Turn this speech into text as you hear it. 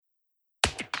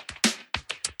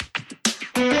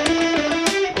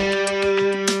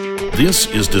This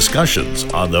is Discussions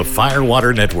on the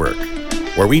Firewater Network,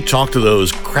 where we talk to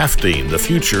those crafting the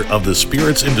future of the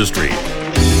spirits industry.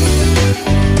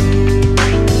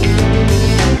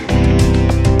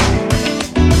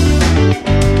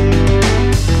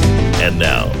 And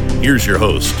now, here's your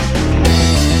host.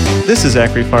 This is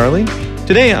Zachary Farley.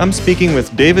 Today I'm speaking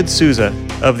with David Souza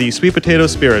of the Sweet Potato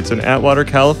Spirits in Atwater,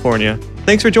 California.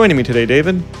 Thanks for joining me today,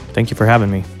 David. Thank you for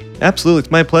having me. Absolutely, it's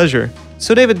my pleasure.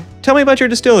 So David, tell me about your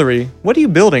distillery. What are you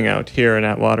building out here in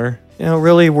Atwater?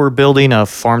 Really, we're building a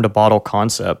farm-to-bottle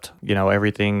concept.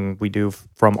 Everything we do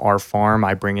from our farm,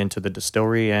 I bring into the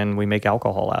distillery, and we make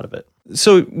alcohol out of it.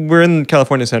 So we're in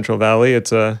California Central Valley.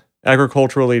 It's a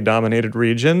agriculturally dominated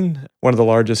region, one of the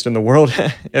largest in the world,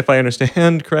 if I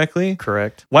understand correctly.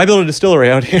 Correct. Why build a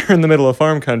distillery out here in the middle of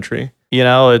farm country?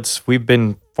 We've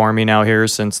been farming out here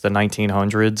since the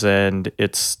 1900s, and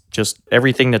it's just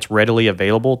everything that's readily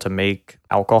available to make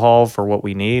alcohol for what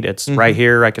we need. It's right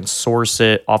here. I can source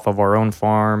it off of our own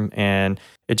farm, and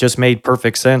it just made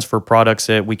perfect sense for products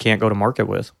that we can't go to market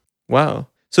with. Wow.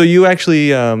 So you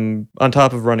actually, on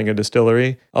top of running a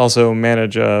distillery, also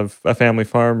manage a family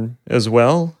farm as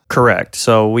well? Correct.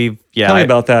 So Tell me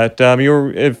about that.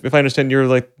 If I understand, you're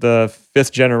like the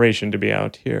fifth generation to be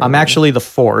out here. I'm actually the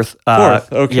fourth.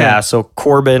 Okay. Yeah, so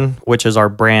Corbin, which is our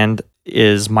brand,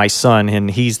 is my son, and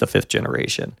he's the fifth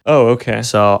generation. Oh, okay.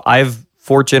 So I've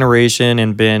fourth generation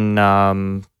and been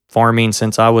farming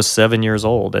since I was 7 years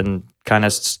old, and kind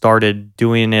of started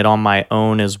doing it on my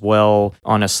own as well.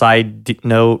 On a side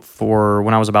note, for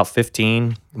when I was about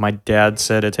 15, my dad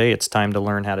said, hey, it's time to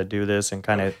learn how to do this and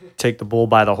kind of take the bull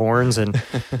by the horns. And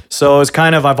so it's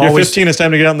kind of, You're 15, it's time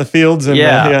to get out in the fields. And,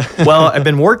 yeah. Well, I've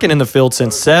been working in the field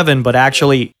since 7, but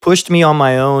actually pushed me on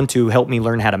my own to help me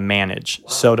learn how to manage.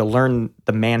 So to learn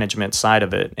the management side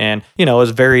of it. And, it was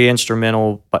very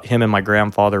instrumental, but him and my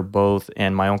grandfather both,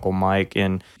 and my Uncle Mike,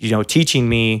 and, teaching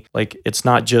me, like, it's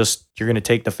not just you're going to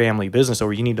take the family business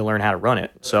over, you need to learn how to run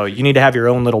it. So you need to have your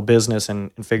own little business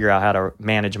and figure out how to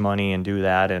manage money and do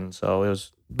that. And so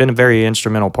it's been a very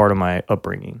instrumental part of my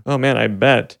upbringing. Oh man, I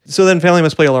bet. So then family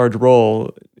must play a large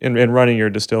role in running your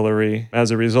distillery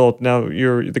as a result. Now,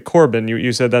 you're the Corbin,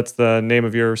 you said that's the name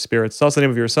of your spirits. It's also the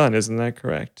name of your son, isn't that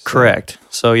correct? Correct.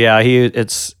 So yeah,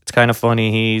 it's kind of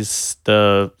funny. He's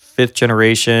the fifth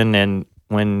generation, and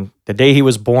when the day he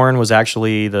was born was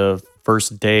actually the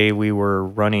first day we were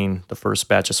running the first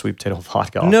batch of sweet potato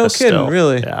vodka off No the kidding, still.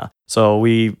 really? Yeah. So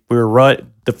we were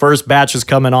the first batch is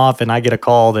coming off, and I get a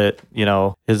call that,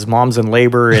 his mom's in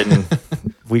labor, and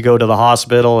we go to the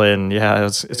hospital, and yeah,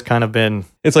 it's kind of been...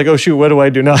 It's like, oh shoot, what do I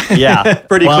do now? Yeah.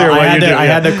 Pretty clear what you do. I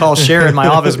had to call Sharon, my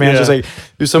office manager, say,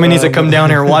 somebody needs to come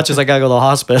down here and watch us. I got to go to the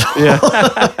hospital. Yeah.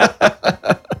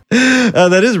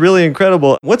 That is really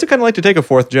incredible. What's it kind of like to take a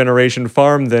fourth generation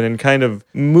farm then and kind of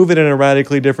move it in a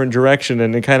radically different direction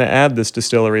and kind of add this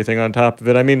distillery thing on top of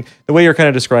it? I mean, the way you're kind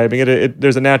of describing it,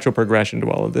 there's a natural progression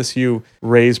to all of this. You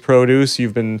raise produce,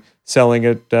 you've been selling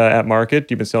it at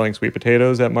market, you've been selling sweet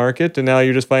potatoes at market, and now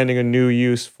you're just finding a new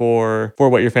use for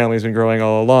what your family's been growing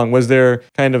all along. Was there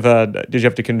kind of did you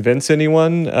have to convince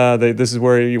anyone that this is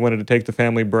where you wanted to take the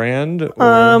family brand?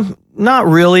 Or? Not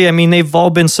really. I mean, they've all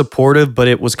been supportive, but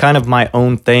it was kind of my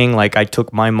own thing. Like, I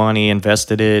took my money,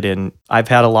 invested it, and I've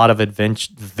had a lot of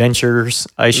ventures,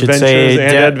 I should say,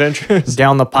 adventures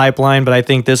down the pipeline. But I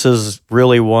think this is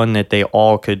really one that they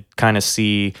all could kind of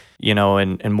see,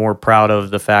 and more proud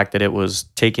of the fact that it was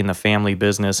taking the family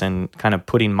business and kind of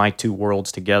putting my two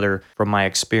worlds together from my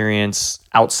experience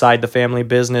outside the family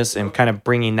business and kind of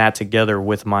bringing that together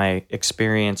with my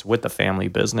experience with the family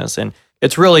business. And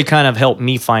it's really kind of helped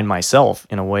me find myself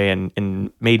in a way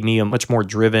and made me a much more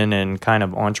driven and kind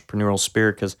of entrepreneurial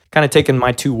spirit, because kind of taking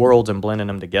my two worlds and blending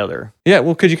them together. Yeah,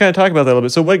 well, could you kind of talk about that a little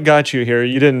bit? So what got you here?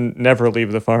 You didn't never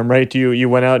leave the farm, right? You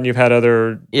went out and you've had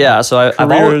other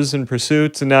careers and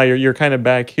pursuits, and now you're kind of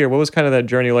back here. What was kind of that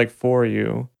journey like for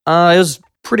you? It was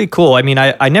pretty cool. I mean,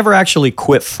 I never actually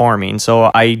quit farming.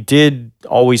 So I did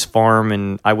always farm,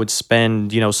 and I would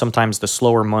spend, sometimes the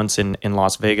slower months in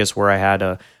Las Vegas, where I had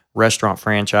a restaurant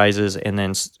franchises, and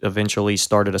then eventually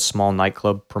started a small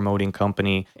nightclub promoting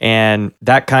company. And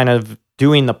that kind of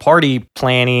doing the party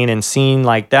planning and seeing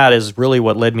like that is really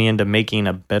what led me into making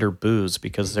a better booze,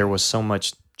 because there was so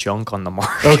much junk on the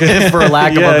market, for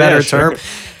lack of a better term.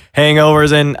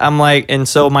 Hangovers. And I'm like, and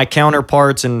so my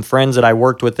counterparts and friends that I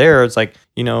worked with there, it's like,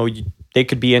 they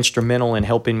could be instrumental in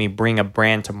helping me bring a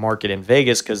brand to market in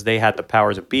Vegas, because they had the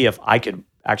powers that be if I could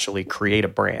actually create a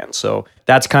brand. So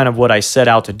that's kind of what I set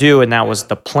out to do, and that was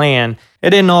the plan. it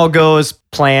didn't all go as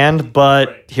planned,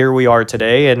 but here we are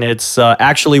today, and it's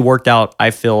actually worked out,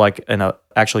 I feel like, in a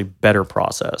actually better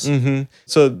process.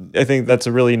 So I think that's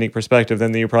a really unique perspective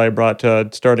then that you probably brought to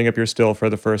starting up your still for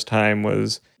the first time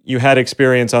was you had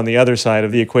experience on the other side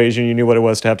of the equation. You knew what it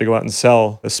was to have to go out and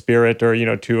sell a spirit or,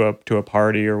 to a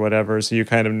party or whatever. So you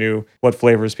kind of knew what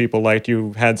flavors people liked.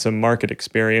 You had some market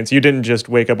experience. You didn't just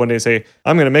wake up one day and say,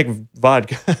 I'm going to make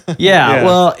vodka. Yeah.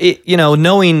 Well,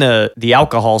 knowing the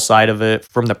alcohol side of it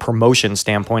from the promotion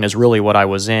standpoint is really what I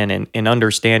was in, and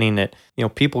understanding that,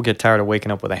 people get tired of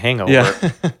waking up with a hangover.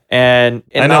 Yeah. and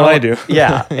I know I do.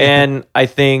 Yeah. And I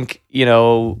think,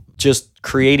 just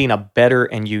creating a better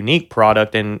and unique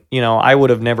product. And, I would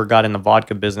have never got in the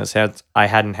vodka business had I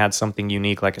hadn't had something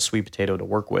unique like a sweet potato to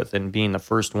work with, and being the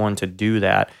first one to do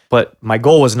that. But my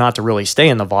goal was not to really stay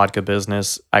in the vodka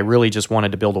business. I really just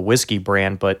wanted to build a whiskey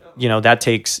brand, but, that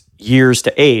takes years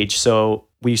to age. So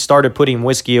we started putting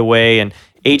whiskey away and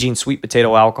aging sweet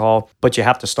potato alcohol, but you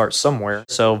have to start somewhere.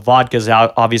 So vodka is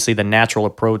obviously the natural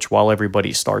approach while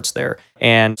everybody starts there.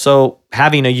 And so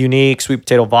having a unique sweet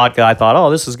potato vodka, I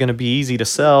thought, this is going to be easy to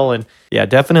sell. And yeah,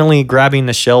 definitely grabbing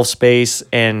the shelf space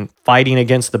and fighting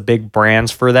against the big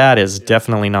brands for that is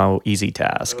definitely no easy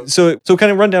task. So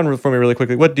kind of run down for me really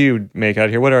quickly. What do you make out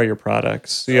here? What are your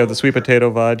products? So you have the sweet potato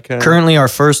vodka. Currently, our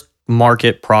first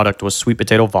market product was sweet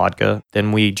potato vodka.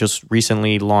 Then we just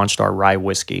recently launched our rye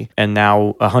whiskey, and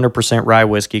now 100% rye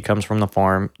whiskey comes from the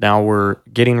farm. Now we're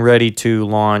getting ready to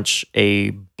launch a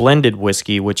blended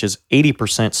whiskey, which is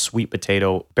 80% sweet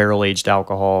potato barrel aged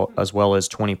alcohol as well as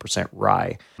 20%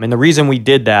 rye. And the reason we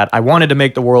did that, I wanted to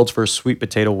make the world's first sweet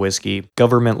potato whiskey.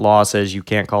 Government law says you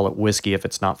can't call it whiskey if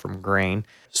it's not from grain.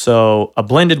 So a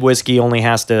blended whiskey only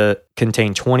has to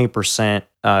contain 20%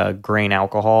 grain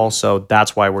alcohol. So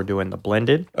that's why we're doing the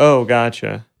blended. Oh,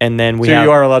 gotcha. And then you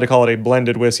are allowed to call it a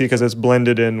blended whiskey because it's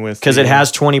blended in with... Because it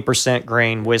has 20%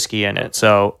 grain whiskey in it.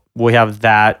 So we have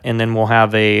that, and then we'll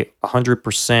have a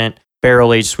 100%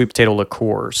 barrel-aged sweet potato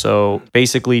liqueur. So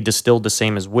basically distilled the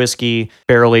same as whiskey,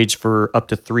 barrel-aged for up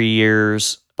to 3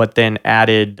 years, but then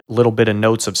added a little bit of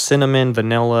notes of cinnamon,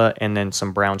 vanilla, and then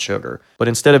some brown sugar. But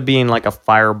instead of being like a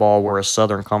Fireball or a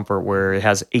Southern Comfort where it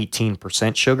has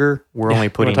 18% sugar, we're only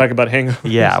putting... We're talking about hangover.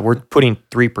 Yeah, we're putting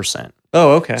 3%.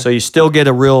 Oh, okay. So you still get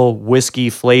a real whiskey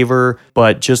flavor,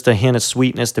 but just a hint of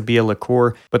sweetness to be a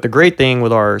liqueur. But the great thing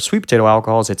with our sweet potato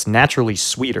alcohol is it's naturally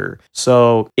sweeter.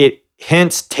 So it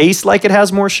hence tastes like it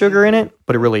has more sugar in it,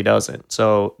 but it really doesn't.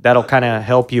 So that'll kind of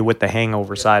help you with the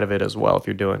hangover side of it as well if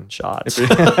you're doing shots.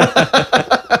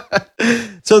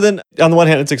 So then, on the one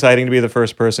hand, it's exciting to be the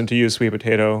first person to use sweet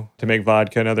potato to make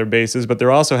vodka and other bases, but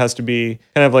there also has to be,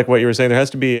 kind of like what you were saying, there has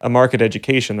to be a market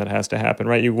education that has to happen,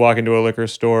 right? You walk into a liquor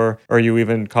store, or you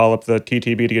even call up the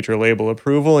TTB to get your label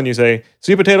approval, and you say,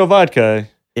 sweet potato vodka.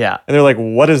 Yeah. And they're like,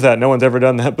 what is that? No one's ever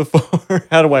done that before.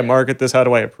 How do I market this? How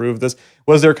do I approve this?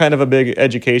 Was there kind of a big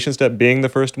education step being the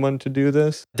first one to do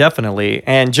this? Definitely.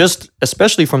 And just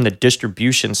especially from the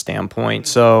distribution standpoint.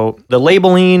 So the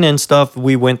labeling and stuff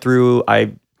we went through,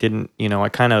 I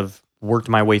kind of worked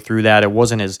my way through that. It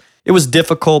was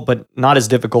difficult, but not as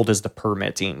difficult as the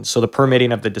permitting. So the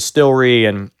permitting of the distillery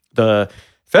and the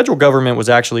federal government was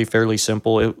actually fairly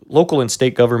simple. Local and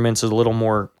state governments is a little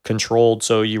more controlled.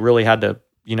 So you really had to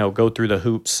go through the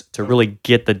hoops to really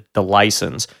get the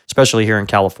license, especially here in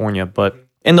California.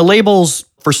 And the labels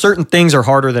for certain things are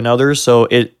harder than others. So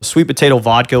sweet potato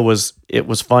vodka was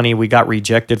funny. We got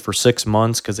rejected for 6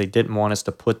 months because they didn't want us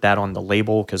to put that on the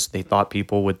label because they thought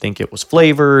people would think it was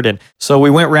flavored. And so we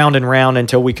went round and round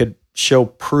until we could show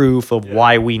proof of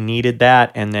why we needed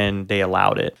that, and then they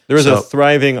allowed it. There was a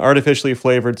thriving, artificially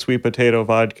flavored sweet potato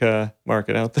vodka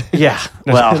market out there. Yeah,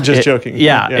 well, joking.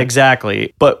 Yeah,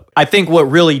 exactly. But I think what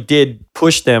really did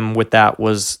push them with that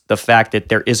was the fact that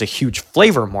there is a huge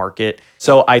flavor market.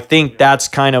 So I think that's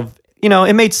kind of,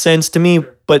 it made sense to me,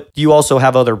 but you also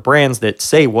have other brands that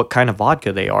say what kind of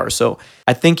vodka they are. So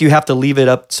I think you have to leave it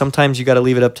up. Sometimes you got to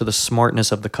leave it up to the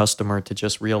smartness of the customer to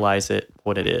just realize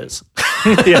what it is.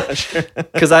 Yeah, sure.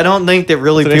 Because I don't think that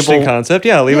really it's an interesting concept.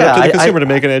 Yeah, leave it up to the consumer to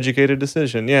make an educated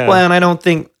decision. Yeah. Well, and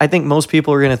I think most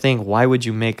people are going to think, why would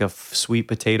you make a sweet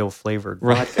potato flavored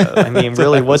vodka? I mean,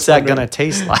 really, what's that going to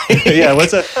taste like? Yeah,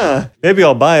 what's that? Maybe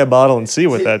I'll buy a bottle and see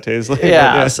what that tastes like.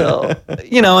 Yeah, so,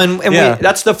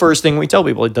 that's the first thing we tell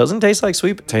people. It doesn't taste like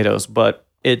sweet potatoes, but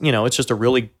it's just a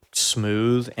really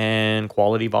smooth and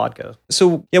quality vodka.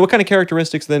 So, what kind of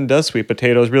characteristics then does sweet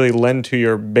potatoes really lend to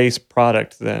your base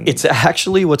product then? It's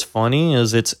actually, what's funny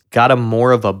is it's got a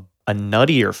more of a a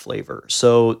nuttier flavor.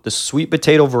 So the sweet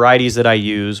potato varieties that I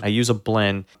use a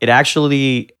blend. It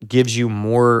actually gives you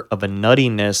more of a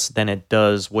nuttiness than it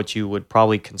does what you would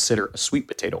probably consider a sweet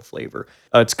potato flavor.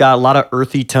 It's got a lot of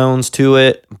earthy tones to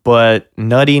it, but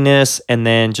nuttiness and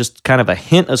then just kind of a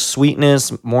hint of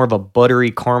sweetness, more of a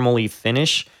buttery, caramely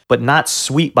finish, but not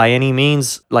sweet by any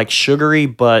means, like sugary,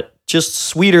 but just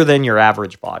sweeter than your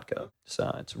average vodka.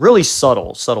 So it's really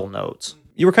subtle notes.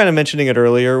 You were kind of mentioning it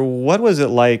earlier. What was it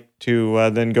like to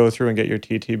then go through and get your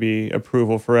TTB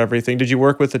approval for everything? Did you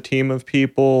work with a team of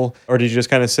people, or did you just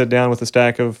kind of sit down with a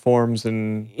stack of forms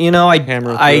and hammer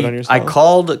through it on yourself? I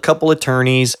called a couple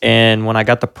attorneys, and when I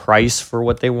got the price for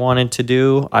what they wanted to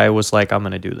do, I was like, I'm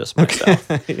going to do this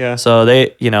myself. Okay. Yeah. So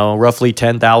they, roughly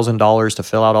 $10,000 to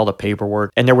fill out all the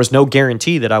paperwork, and there was no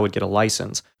guarantee that I would get a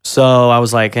license. So I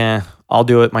was like, I'll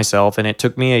do it myself. And it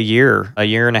took me a year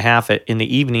and a half in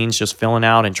the evenings, just filling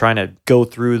out and trying to go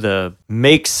through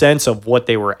make sense of what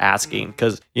they were asking.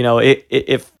 Because,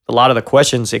 if a lot of the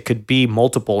questions, it could be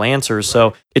multiple answers.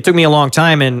 So it took me a long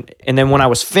time. And then when I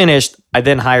was finished, I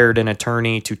then hired an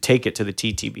attorney to take it to the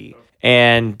TTB.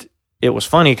 And it was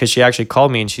funny because she actually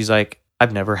called me and she's like,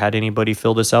 I've never had anybody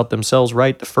fill this out themselves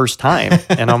right the first time.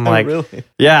 And I'm like, really?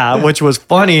 Yeah, which was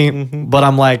funny. But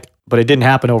I'm like, but it didn't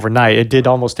happen overnight. It did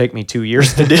almost take me 2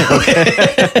 years to do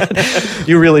it.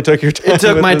 You really took your time. It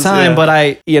took my time, yeah. but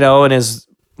and as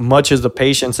much as the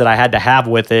patience that I had to have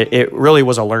with it, it really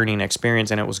was a learning experience,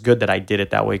 and it was good that I did it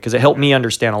that way because it helped me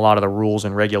understand a lot of the rules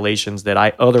and regulations that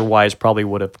I otherwise probably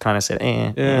would have kind of said,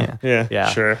 Yeah,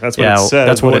 sure. That's what it says.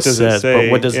 That's what it does says. say?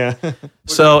 But what does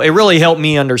So it really helped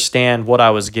me understand what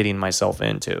I was getting myself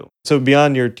into. So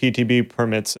beyond your TTB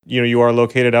permits, you are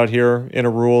located out here in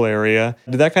a rural area.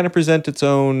 Did that kind of present its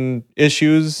own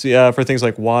issues for things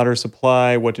like water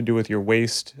supply, what to do with your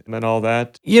waste and all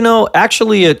that?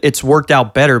 Actually, it's worked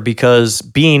out better because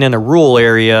being in a rural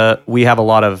area, we have a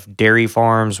lot of dairy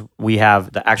farms. We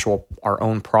have our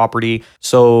own property.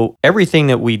 So everything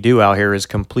that we do out here is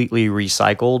completely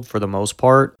recycled for the most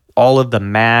part. All of the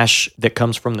mash that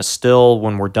comes from the still,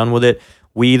 when we're done with it,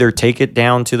 we either take it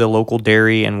down to the local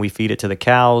dairy and we feed it to the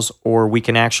cows, or we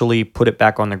can actually put it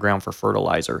back on the ground for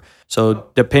fertilizer. So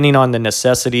depending on the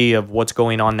necessity of what's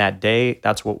going on that day,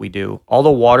 that's what we do. All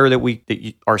the water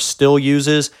that our still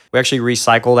uses, we actually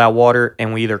recycle that water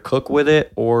and we either cook with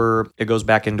it or it goes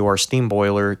back into our steam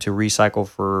boiler to recycle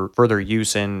for further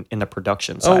use in the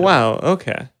production side. Oh, wow.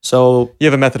 Okay. So you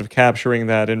have a method of capturing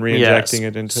that and re-injecting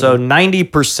it into... So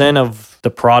 90% of the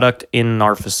product in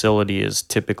our facility is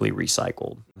typically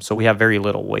recycled. So we have very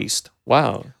little waste.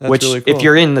 Wow, that's really cool. If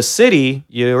you're in the city,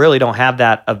 you really don't have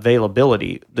that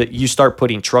availability. That you start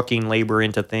putting trucking labor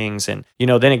into things, and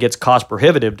then it gets cost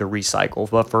prohibitive to recycle.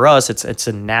 But for us, it's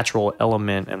a natural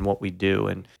element in what we do,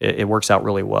 and it works out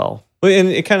really well. Well, and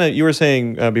it kind of, you were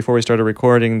saying before we started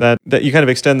recording that you kind of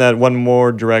extend that one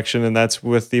more direction, and that's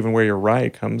with even where your rye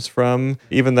comes from.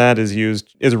 Even that is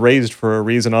raised for a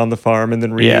reason on the farm and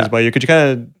then reused by you. Could you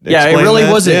kind of explain it really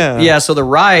that? wasn't. Yeah, so the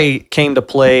rye came to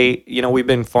play, we've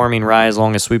been farming rye as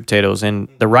long as sweet potatoes, and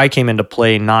the rye came into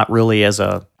play not really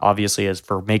obviously as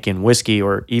for making whiskey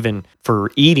or even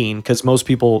for eating, because most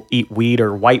people eat wheat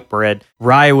or white bread.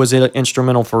 Rye was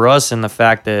instrumental for us in the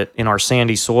fact that in our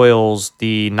sandy soils,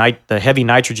 the heavy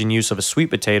nitrogen use of a sweet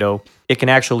potato, it can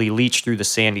actually leach through the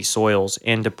sandy soils.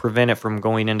 And to prevent it from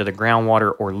going into the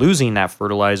groundwater or losing that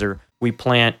fertilizer, we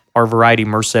plant our variety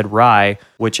Merced rye,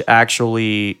 which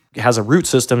actually has a root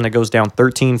system that goes down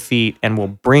 13 feet and will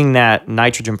bring that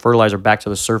nitrogen fertilizer back to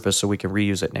the surface so we can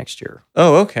reuse it next year.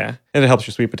 Oh, okay. And it helps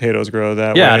your sweet potatoes grow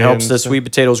that way. Yeah, it helps the sweet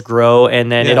potatoes grow.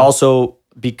 And then it also,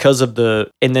 because of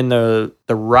the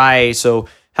rye, so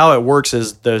how it works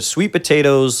is the sweet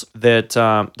potatoes that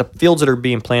the fields that are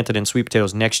being planted in sweet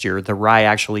potatoes next year, the rye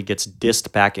actually gets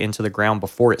dissed back into the ground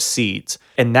before it seeds.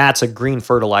 And that's a green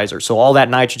fertilizer. So all that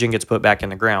nitrogen gets put back in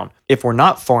the ground. If we're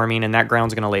not farming and that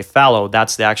ground's going to lay fallow,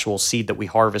 that's the actual seed that we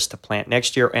harvest to plant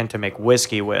next year and to make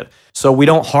whiskey with. So we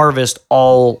don't harvest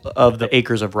all of the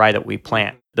acres of rye that we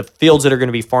plant. The fields that are going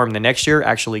to be farmed the next year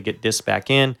actually get dissed back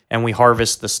in, and we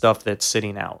harvest the stuff that's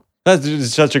sitting out.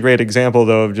 That's such a great example,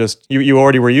 though, of just you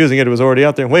already were using it. It was already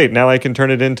out there. Wait, now I can turn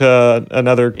it into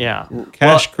another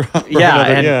cash crop.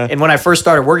 And when I first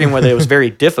started working with it, it was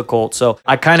very difficult. So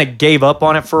I kind of gave up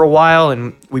on it for a while,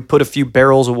 and we put a few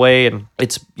barrels away, and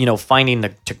it's, finding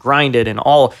to grind it and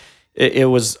all. It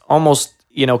was almost,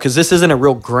 because this isn't a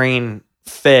real grain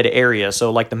fed area.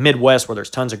 So like the Midwest where there's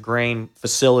tons of grain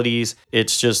facilities,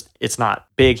 it's not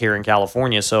big here in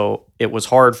California. So it was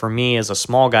hard for me as a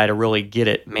small guy to really get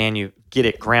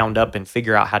it ground up and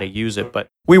figure out how to use it. But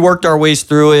we worked our ways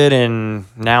through it, and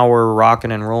now we're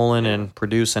rocking and rolling and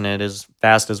producing it as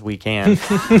fast as we can.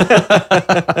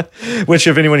 Which,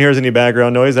 if anyone hears any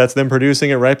background noise, that's them producing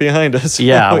it right behind us.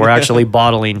 Yeah, we're actually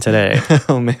bottling today.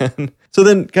 Oh, man. So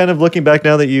then kind of looking back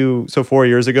now that 4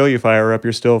 years ago, you fire up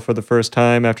your still for the first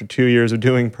time after 2 years of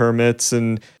doing permits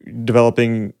and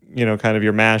developing, kind of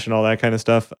your mash and all that kind of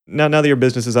stuff. Now that your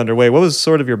business is underway, what was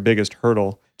sort of your biggest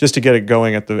hurdle just to get it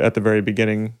going at the very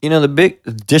beginning? The big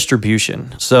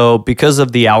distribution. So because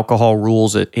of the alcohol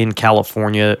rules in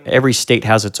California, every state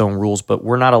has its own rules, but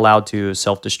we're not allowed to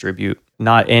self-distribute,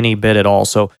 not any bit at all.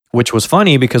 So, which was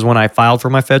funny because when I filed for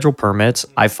my federal permits,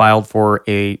 I filed for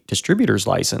a distributor's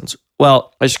license.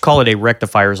 Well, I should call it a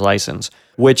rectifier's license,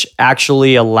 which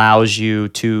actually allows you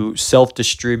to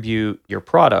self-distribute your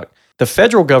product. The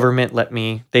federal government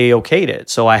they okayed it.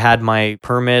 So I had my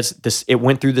permits. It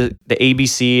went through the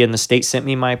ABC, and the state sent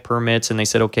me my permits, and they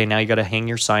said, okay, now you got to hang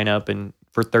your sign up and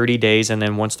for 30 days. And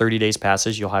then once 30 days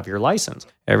passes, you'll have your license.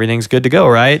 Everything's good to go,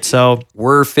 right? So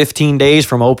we're 15 days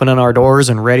from opening our doors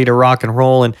and ready to rock and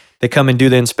roll. And they come and do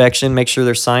the inspection, make sure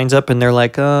their sign's up. And they're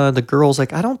like, the girl's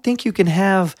like, I don't think you can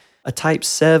have a type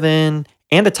 7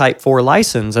 and a type 4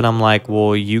 license. And I'm like,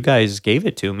 well, you guys gave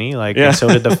it to me. And so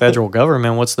did the federal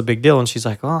government. What's the big deal? And she's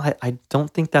like, well, I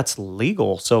don't think that's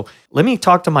legal. So let me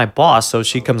talk to my boss. So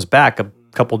she comes back a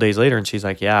couple days later and she's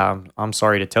like, yeah, I'm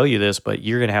sorry to tell you this, but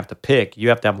you're going to have to pick. You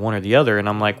have to have one or the other. And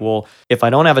I'm like, well, if I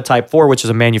don't have a type 4, which is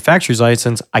a manufacturer's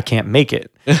license, I can't make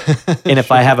it. And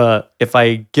if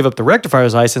I give up the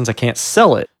rectifier's license, I can't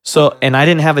sell it. So, and I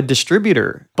didn't have a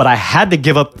distributor, but I had to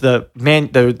give up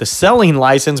the selling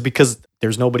license because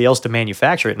there's nobody else to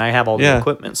manufacture it, and I have all the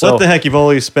equipment. So what the heck? You've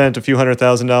only spent a few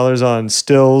 $100,000 on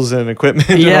stills and equipment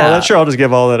and all that. Sure, I'll just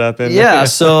give all that up.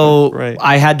 So right.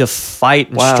 I had to fight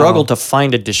and struggle to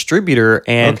find a distributor,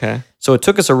 and so it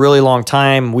took us a really long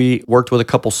time. We worked with a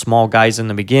couple small guys in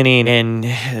the beginning, and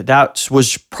that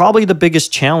was probably the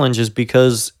biggest challenge is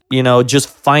because, just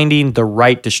finding the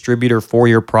right distributor for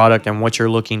your product and what you're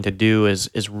looking to do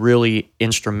is really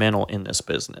instrumental in this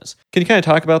business. Can you kind of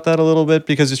talk about that a little bit?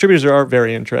 Because distributors are a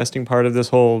very interesting part of this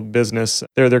whole business.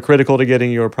 They're critical to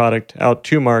getting your product out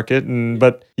to market,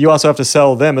 but you also have to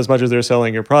sell them as much as they're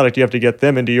selling your product. You have to get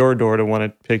them into your door to want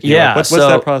to pick you up. What's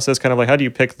that process kind of like? How do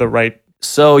you pick the right?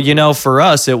 So, for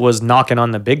us, it was knocking on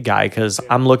the big guy because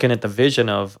I'm looking at the vision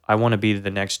of I want to be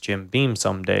the next Jim Beam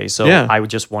someday. So I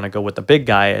would just want to go with the big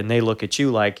guy, and they look at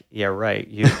you like, yeah, right.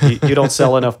 You don't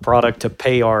sell enough product to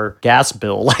pay our gas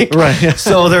bill. Right.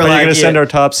 So they're like, you're going to send our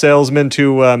top salesman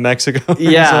to Mexico?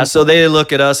 Yeah. So they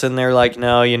look at us and they're like,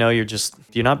 no, you're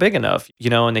not big enough.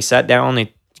 And they sat down,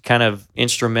 they kind of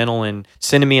instrumental in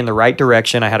sending me in the right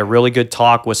direction. I had a really good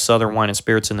talk with Southern Wine and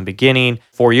Spirits in the beginning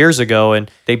 4 years ago,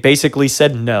 and they basically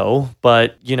said no,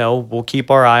 but we'll keep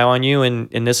our eye on you,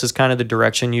 and this is kind of the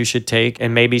direction you should take,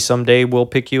 and maybe someday we'll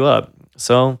pick you up.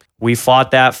 So we fought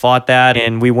that,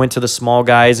 and we went to the small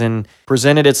guys and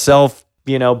presented itself,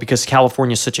 because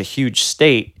California is such a huge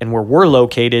state, and where we're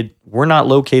located, we're not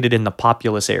located in the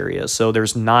populous areas. So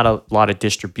there's not a lot of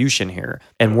distribution here.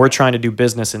 And we're trying to do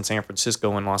business in San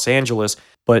Francisco and Los Angeles,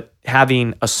 but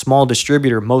having a small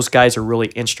distributor, most guys are really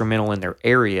instrumental in their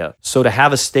area. So to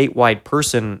have a statewide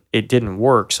person, it didn't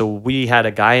work. So we had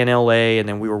a guy in LA, and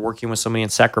then we were working with somebody in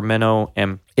Sacramento,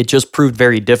 and it just proved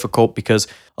very difficult because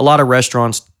a lot of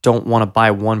restaurants don't want to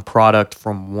buy one product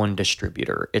from one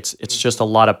distributor. It's just a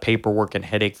lot of paperwork and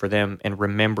headache for them, and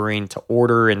remembering to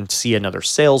order and see another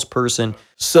salesperson.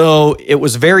 So it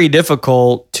was very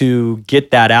difficult to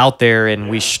get that out there, and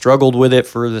we struggled with it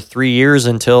for the 3 years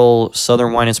until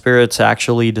Southern Wine and Spirits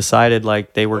actually decided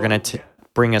they were going to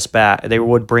bring us back. They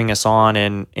would bring us on,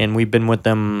 and we've been with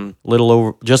them little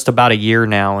over just about a year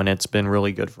now, and it's been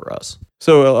really good for us.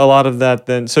 So a lot of that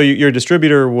then, so your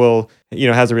distributor will,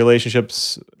 has the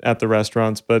relationships at the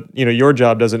restaurants, but, your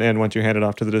job doesn't end once you hand it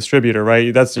off to the distributor, right?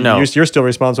 You're still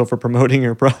responsible for promoting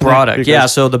your product. Yeah,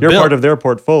 so you're part of their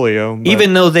portfolio. But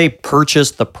even though they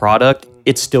purchased the product,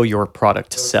 it's still your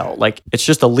product to sell. It's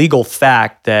just a legal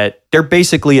fact that they're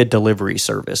basically a delivery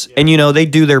service. And, they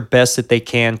do their best that they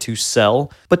can to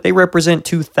sell, but they represent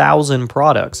 2,000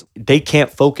 products. They can't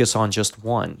focus on just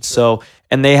one. So,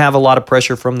 and they have a lot of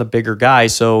pressure from the bigger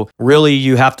guys. So really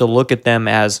you have to look at them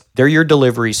as they're your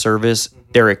delivery service.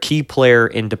 They're a key player,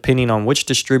 and depending on which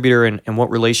distributor and what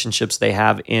relationships they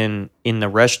have in the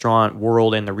restaurant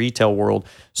world and the retail world,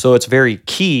 So it's very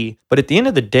key. But at the end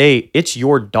of the day, it's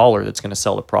your dollar that's going to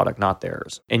sell the product, not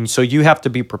theirs. And so you have to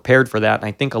be prepared for that. And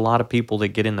I think a lot of people that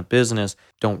get in the business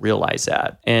don't realize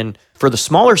that. And for the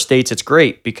smaller states, it's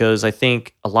great because I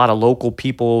think a lot of local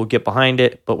people get behind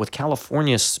it. But with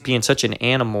California being such an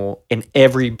animal and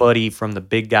everybody from the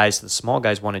big guys to the small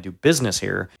guys want to do business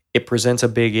here, it presents a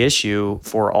big issue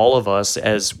for all of us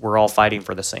as we're all fighting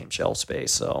for the same shelf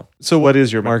space. So what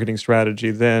is your marketing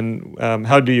strategy then?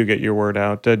 How do you get your word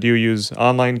out? Do you use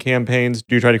online campaigns?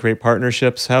 Do you try to create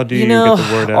partnerships? How do you get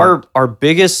the word out? Our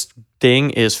biggest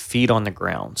thing is feet on the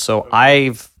ground. So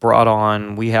I've brought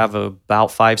on, we have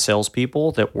about 5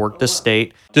 salespeople that work the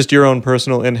state. Just your own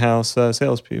personal in-house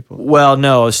salespeople? Well,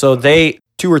 no. So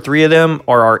 2 or 3 of them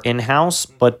are our in-house,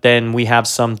 but then we have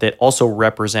some that also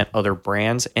represent other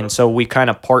brands. And so we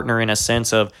kind of partner in a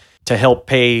sense of to help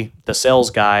pay the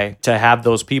sales guy to have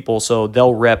those people. So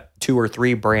they'll rep 2 or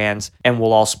 3 brands and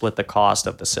we'll all split the cost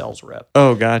of the sales rep.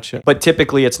 Oh, gotcha. But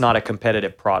typically it's not a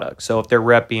competitive product. So if they're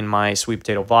repping my sweet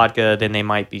potato vodka, then they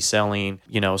might be selling,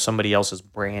 somebody else's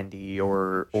brandy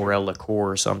or a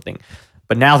liqueur or something.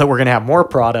 But now that we're going to have more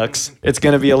products, it's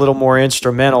going to be a little more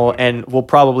instrumental, and we'll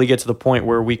probably get to the point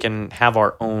where we can have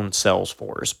our own sales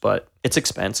force, but it's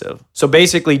expensive. So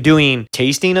basically doing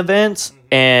tasting events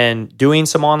and doing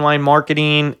some online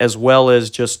marketing as well as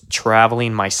just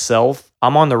traveling myself.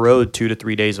 I'm on the road 2 to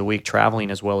 3 days a week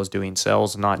traveling as well as doing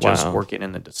sales, not just working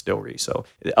in the distillery. So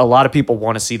a lot of people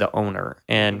want to see the owner,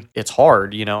 and it's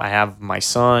hard. I have my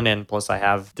son, and plus I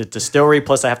have the distillery,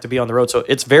 plus I have to be on the road. So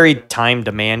it's very time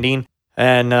demanding.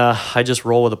 And I just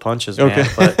roll with the punches, man. Okay.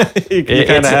 But you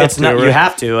kind of have to. You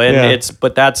have to, and yeah.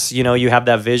 But that's you have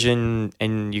that vision,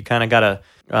 and you kind of gotta.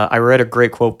 I read a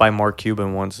great quote by Mark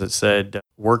Cuban once that said,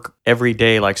 "Work every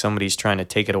day like somebody's trying to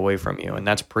take it away from you," and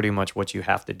that's pretty much what you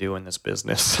have to do in this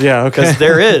business. Yeah, okay.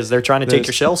 Because they're trying to take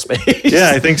your shelf space.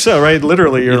 Yeah, I think so. Right,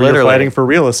 literally, you're fighting for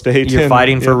real estate. You're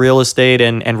fighting for real estate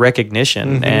and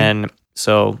recognition, and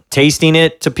so tasting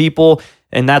it to people.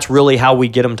 And that's really how we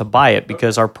get them to buy it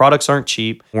because our products aren't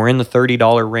cheap. We're in the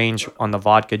 $30 range on the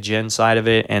vodka gin side of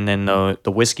it. And then the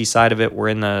whiskey side of it, we're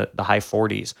in the high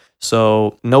 40s.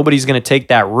 So nobody's going to take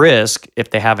that risk if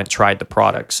they haven't tried the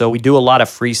product. So we do a lot of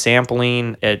free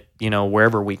sampling at,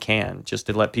 wherever we can just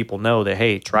to let people know that,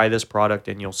 hey, try this product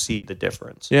and you'll see the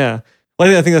difference. Yeah.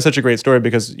 Well, I think that's such a great story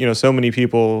because, so many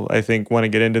people, I think, want to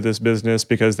get into this business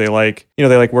because they like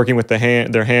working with their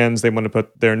hands. They want to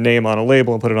put their name on a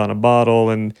label and put it on a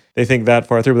bottle. And they think that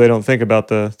far through, but they don't think about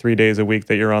the 3 days a week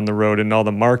that you're on the road and all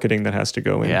the marketing that has to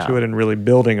go into it and really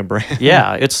building a brand.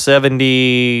 Yeah, it's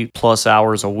 70 plus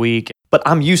hours a week. But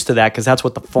I'm used to that because that's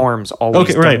what the farms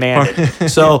always demanded.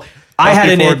 So I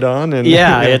had before dawn and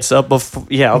it's up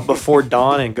before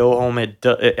dawn and go home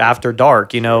after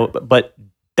dark, but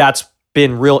that's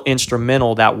been real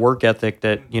instrumental, that work ethic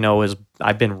that,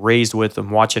 I've been raised with and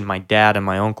watching my dad and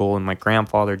my uncle and my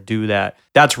grandfather do that.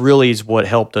 That's really is what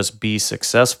helped us be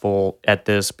successful at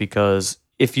this because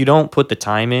if you don't put the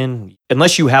time in,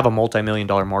 unless you have a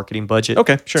multi-million-dollar marketing budget,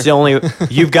 okay, sure. It's the only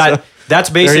you've got. That's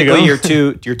basically your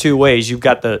two ways. You've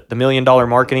got the $1 million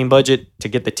marketing budget to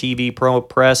get the TV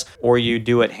press, or you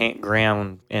do it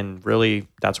ground, and really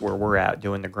that's where we're at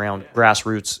doing the ground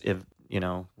grassroots,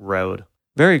 road.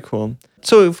 Very cool.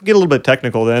 So if we get a little bit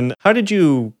technical then, how did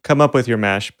you come up with your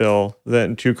mash bill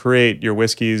then to create your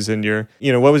whiskeys and your,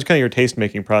 what was kind of your taste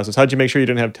making process? How did you make sure you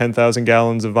didn't have 10,000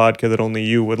 gallons of vodka that only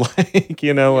you would like,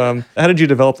 how did you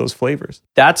develop those flavors?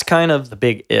 That's kind of the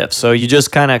big if. So you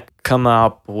just kind of come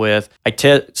up with,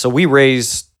 so we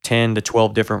raised 10 to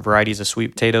 12 different varieties of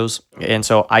sweet potatoes. And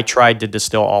so I tried to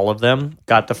distill all of them,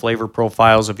 got the flavor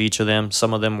profiles of each of them.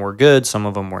 Some of them were good, some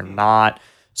of them were not.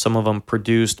 Some of them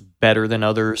produced better than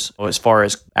others as far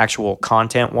as actual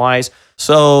content-wise.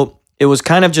 So it was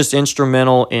kind of just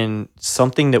instrumental in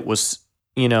something that was,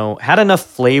 had enough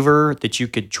flavor that you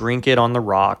could drink it on the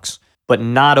rocks, but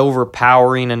not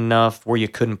overpowering enough where you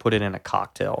couldn't put it in a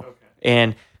cocktail. Okay.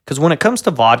 And because when it comes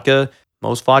to vodka,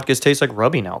 most vodkas taste like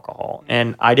rubbing alcohol,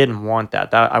 and I didn't want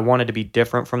that. I wanted to be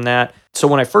different from that. So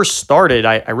when I first started,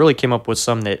 I really came up with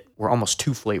some that were almost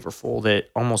too flavorful,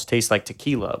 that almost taste like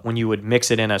tequila. When you would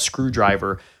mix it in a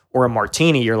screwdriver or a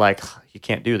martini, you're like, you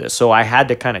can't do this. So I had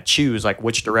to kind of choose like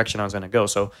which direction I was going to go.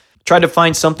 So tried to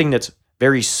find something that's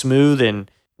very smooth and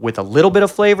with a little bit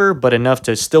of flavor, but enough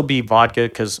to still be vodka,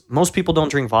 because most people don't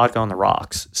drink vodka on the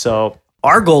rocks. So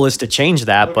our goal is to change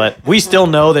that, but we still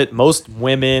know that most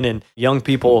women and young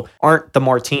people aren't the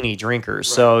martini drinkers.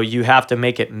 Right. So you have to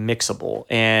make it mixable.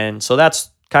 And so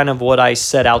that's kind of what I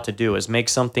set out to do, is make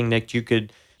something that you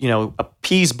could,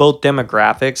 appease both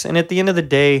demographics. And at the end of the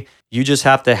day, You just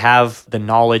have to have the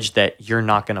knowledge that you're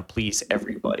not going to please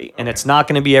everybody. And it's not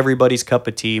going to be everybody's cup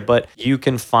of tea, but you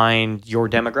can find your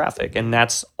demographic. And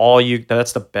that's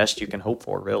the best you can hope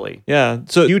for, really. Yeah.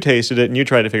 So you tasted it and you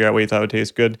tried to figure out what you thought would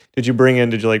taste good. Did you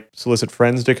like solicit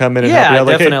friends to come in and help you out?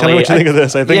 Like, definitely. Hey, tell me what you think of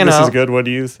this. I think this is good. What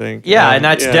do you think? Yeah. And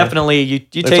that's definitely, you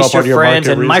taste your friends.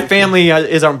 And my family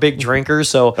is our big drinkers.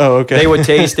 So they would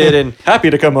taste it and happy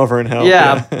to come over and help.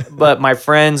 Yeah. But my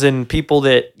friends and people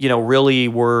that, really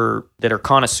that are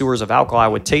connoisseurs of alcohol, I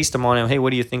would taste them on it. Hey, what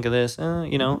do you think of this?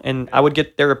 And I would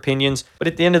get their opinions. But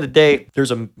at the end of the day,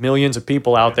 there's millions of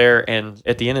people out there. And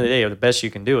at the end of the day, the best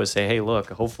you can do is say, hey, look,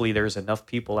 hopefully there's enough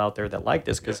people out there that like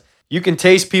this. Because you can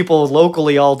taste people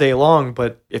locally all day long,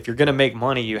 but if you're going to make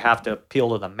money, you have to appeal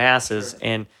to the masses.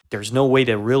 And there's no way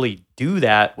to really do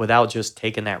that without just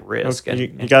taking that risk.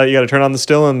 Okay. You got to turn on the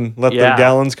still and let the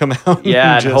gallons come out.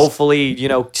 Yeah, and hopefully,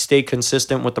 stay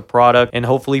consistent with the product, and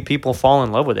hopefully people fall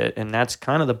in love with it. And that's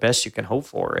kind of the best you can hope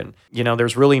for. And,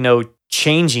 there's really no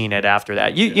changing it after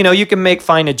that. You can make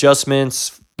fine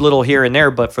adjustments little here and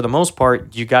there, but for the most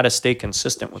part, you got to stay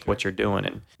consistent with what you're doing,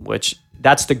 and which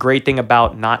that's the great thing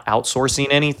about not outsourcing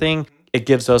anything. It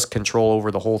gives us control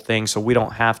over the whole thing, so we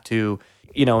don't have to,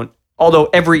 although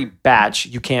every batch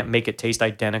you can't make it taste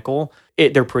identical,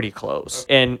 they're pretty close.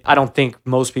 And I don't think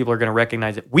most people are going to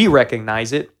recognize it. We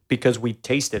recognize it because we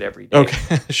taste it every day.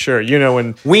 Okay, sure.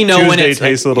 When it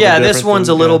tastes a little bit different. This one's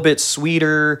a little bit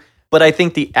sweeter, but I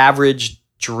think the average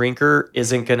drinker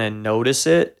isn't going to notice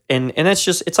it. And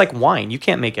it's like wine. You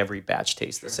can't make every batch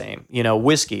taste the same.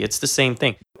 Whiskey, it's the same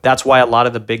thing. That's why a lot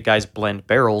of the big guys blend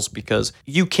barrels, because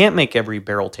you can't make every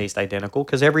barrel taste identical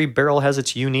because every barrel has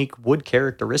its unique wood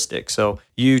characteristics. So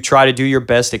you try to do your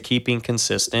best at keeping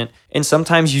consistent. And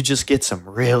sometimes you just get some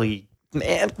really,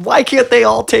 man, why can't they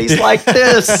all taste like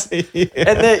this? Yeah.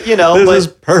 And then, this is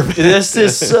perfect. This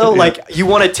is so you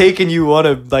want to take and you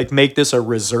want to make this a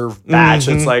reserve batch.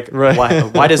 It's like,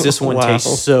 why does this one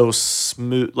taste so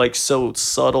smooth, so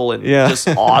subtle and just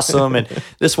awesome? And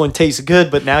this one tastes good,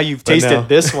 but now you've tasted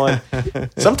this one.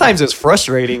 Sometimes it's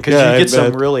frustrating because you get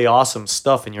some really awesome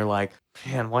stuff and you're like,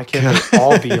 man, why can't they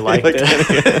all be like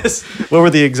this? What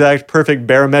were the exact perfect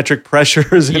barometric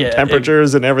pressures and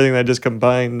temperatures and everything that just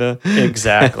combined?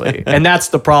 Exactly. And that's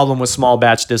the problem with small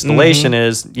batch distillation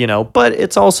is, but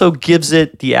it's also gives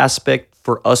it the aspect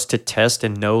for us to test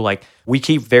and know, we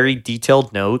keep very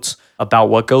detailed notes about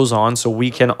what goes on. So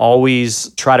we can always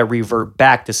try to revert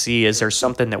back to see, is there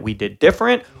something that we did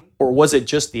different? Or was it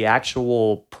just the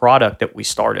actual product that we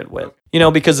started with?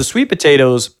 Because the sweet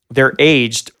potatoes, they're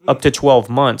aged up to 12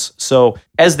 months. So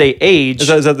as they age...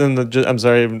 Is that then I'm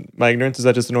sorry, my ignorance, is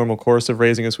that just the normal course of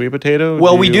raising a sweet potato?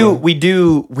 Well, we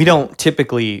don't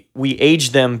typically, we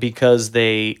age them because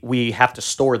we have to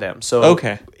store them. So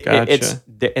okay, gotcha.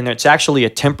 It's actually a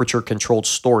temperature controlled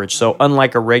storage. So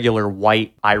unlike a regular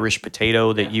white Irish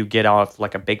potato that you get off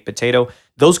like a baked potato,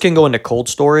 those can go into cold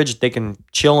storage. They can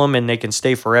chill them and they can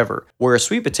stay forever. Where a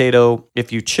sweet potato,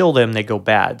 if you chill them, they go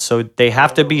bad. So they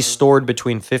have to be stored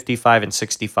between 55 and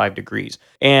 65 degrees.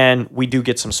 And we do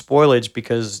get some spoilage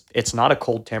because it's not a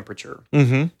cold temperature.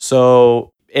 Mm-hmm.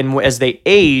 So, and as they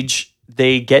age,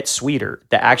 they get sweeter.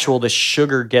 The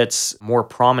sugar gets more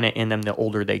prominent in them the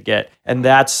older they get. And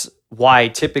that's why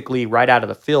typically right out of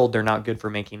the field, they're not good for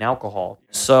making alcohol.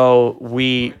 So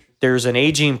there's an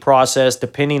aging process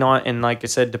depending on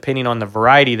the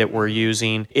variety that we're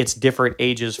using. It's different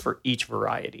ages for each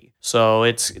variety. So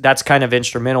that's kind of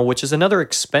instrumental, which is another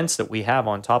expense that we have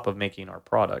on top of making our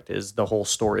product is the whole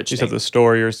storage. You just have to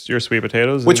store your sweet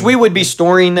potatoes? Which we would be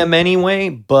storing them anyway,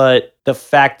 but the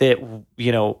fact that,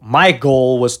 my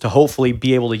goal was to hopefully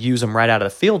be able to use them right out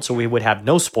of the field so we would have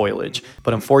no spoilage.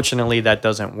 But unfortunately, that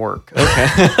doesn't work.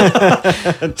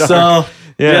 Okay. So...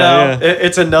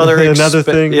 it's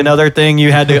another thing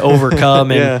you had to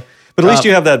overcome. And, but at least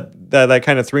you have that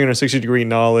kind of 360 degree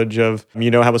knowledge of,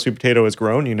 how a sweet potato is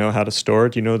grown, how to store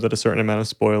it, that a certain amount of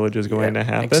spoilage is going to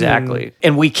happen. Exactly.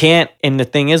 And we can't, and the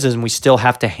thing is we still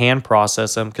have to hand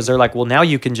process them because they're like, well, now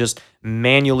you can just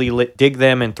manually dig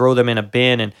them and throw them in a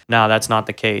bin. And no, that's not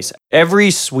the case.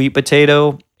 Every sweet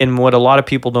potato, and what a lot of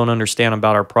people don't understand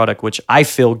about our product, which I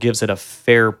feel gives it a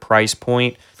fair price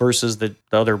point versus the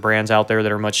other brands out there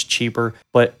that are much cheaper.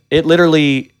 But it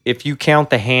literally, if you count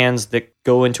the hands that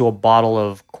go into a bottle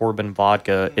of Corbin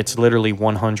vodka, it's literally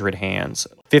 100 hands.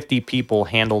 50 people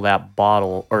handle that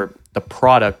bottle or the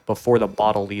product before the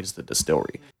bottle leaves the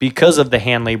distillery. Because of the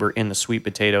hand labor in the sweet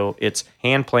potato, it's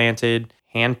hand planted,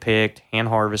 hand picked, hand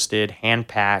harvested, hand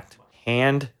packed,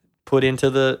 hand put into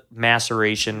the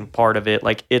maceration part of it.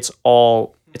 It's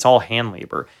all it's all hand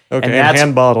labor. Okay, and that's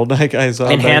hand bottled, like I saw.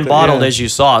 and hand bottled, as you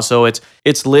saw. So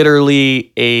it's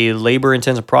literally a labor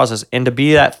intensive process. And to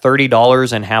be at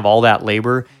 $30 and have all that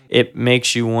labor, it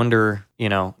makes you wonder,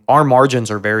 our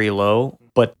margins are very low,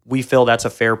 but we feel that's a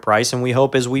fair price. And we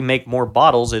hope as we make more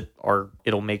bottles,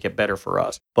 it'll make it better for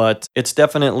us. But it's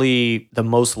definitely the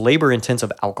most labor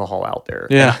intensive alcohol out there.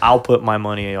 Yeah. And I'll put my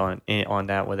money on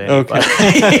that with anybody.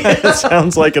 Okay.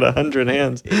 Sounds like it 100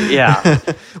 hands. Yeah.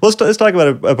 Well, let's talk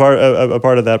about a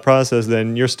part of that process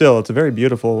then. Your still, it's a very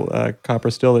beautiful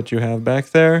copper still that you have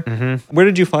back there. Mm-hmm. Where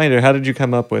did you find it? How did you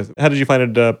come up with, how did you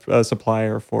find a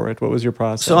supplier for it? What was your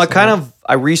process? So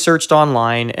I researched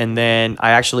online, and then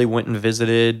I actually went and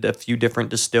visited a few different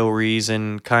distilleries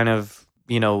and kind of,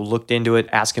 looked into it,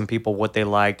 asking people what they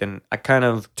liked. And I kind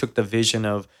of took the vision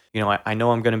of, I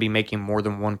know I'm going to be making more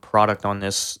than one product on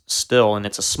this still, and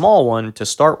it's a small one to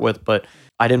start with, but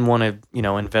I didn't want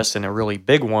to, invest in a really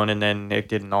big one, and then it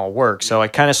didn't all work. So I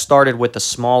kind of started with the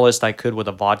smallest I could with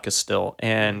a vodka still,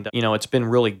 and, it's been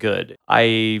really good.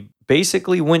 I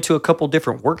basically went to a couple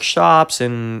different workshops,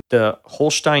 and the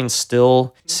Holstein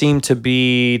still seemed to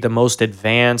be the most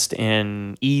advanced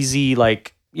and easy.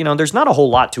 Like, there's not a whole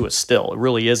lot to a still. It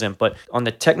really isn't. But on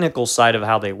the technical side of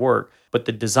how they work, but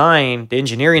the design, the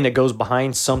engineering that goes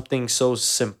behind something so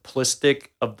simplistic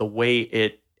of the way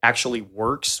it actually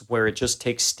works, where it just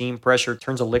takes steam pressure,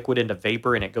 turns a liquid into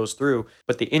vapor, and it goes through.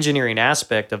 But the engineering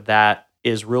aspect of that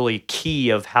is really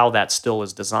key of how that still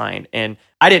is designed. And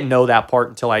I didn't know that part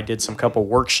until I did some couple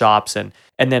workshops. And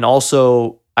then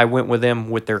also I went with them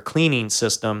with their cleaning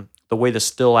system. The way the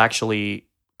still actually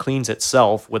cleans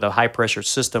itself with a high pressure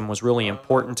system was really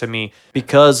important to me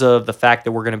because of the fact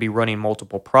that we're going to be running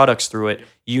multiple products through it.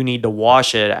 You need to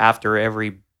wash it after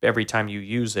every time you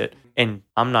use it. And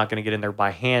I'm not going to get in there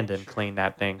by hand and clean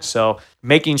that thing. So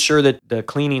making sure that the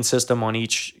cleaning system on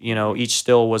each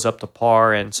still was up to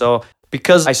par. And so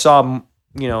because I saw,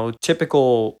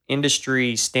 typical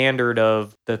industry standard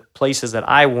of the places that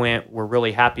I went were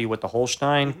really happy with the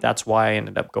Holstein, that's why I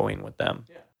ended up going with them.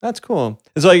 That's cool.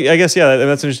 So I guess, yeah,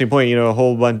 that's an interesting point.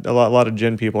 A lot of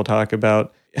gin people talk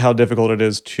about how difficult it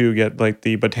is to get like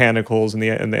the botanicals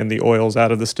and the oils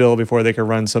out of the still before they can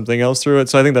run something else through it.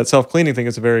 So I think that self-cleaning thing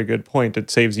is a very good point.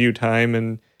 It saves you time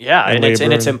and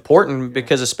it's important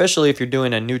because especially if you're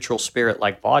doing a neutral spirit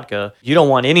like vodka, you don't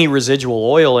want any residual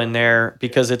oil in there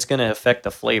because it's going to affect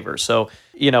the flavor. So,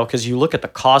 because you look at the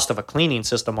cost of a cleaning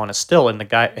system on a still, and the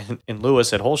guy in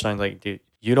Lewis at Holstein's like, dude,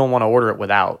 you don't want to order it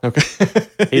without. Okay.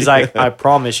 He's like, I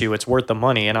promise you it's worth the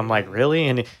money. And I'm like, really?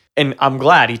 And I'm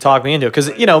glad he talked me into it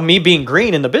because, me being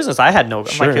green in the business, I had no,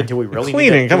 sure. I'm like, do we really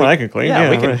cleaning? Need Come on, I can clean.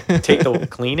 Yeah, we can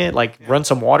clean it, like run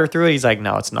some water through it. He's like,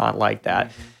 no, it's not like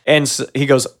that. And so he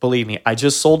goes, believe me, I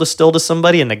just sold a still to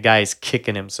somebody and the guy's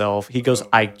kicking himself. He goes,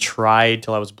 I tried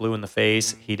till I was blue in the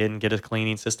face. He didn't get a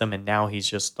cleaning system. And now he's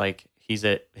just like, he's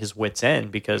at his wit's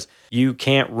end because you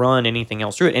can't run anything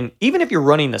else through it. And even if you're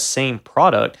running the same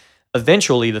product,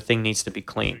 eventually the thing needs to be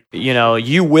clean.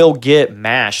 You will get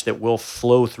mash that will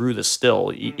flow through the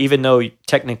still. Even though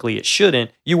technically it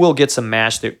shouldn't, you will get some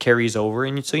mash that carries over,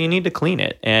 and so you need to clean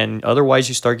it. And otherwise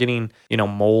you start getting,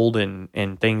 mold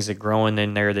and things that growing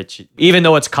in there that even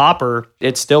though it's copper,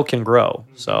 it still can grow.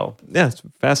 So yeah, it's a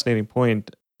fascinating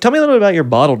point. Tell me a little bit about your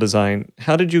bottle design.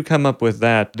 How did you come up with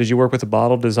that? Did you work with a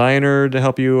bottle designer to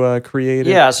help you create it?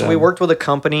 Yeah, so we worked with a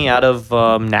company out of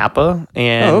Napa,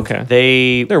 and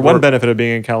They're one benefit of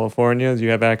being in California is you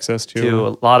have access to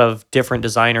a lot of different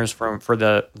designers for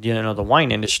the the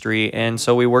wine industry, and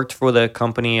so we worked for the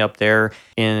company up there,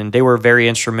 and they were very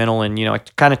instrumental. And I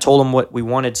kind of told them what we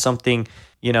wanted, something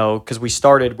because we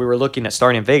were looking at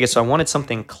starting in Vegas, so I wanted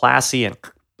something classy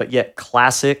but yet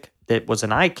classic that was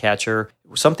an eye catcher,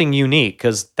 something unique,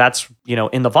 because that's,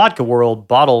 in the vodka world,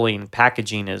 bottling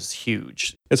packaging is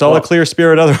huge. It's all a clear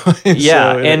spirit otherwise.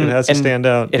 Yeah. So it has to stand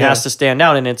out. It has to stand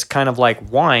out. And it's kind of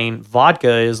like wine.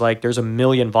 Vodka is like, there's a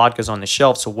million vodkas on the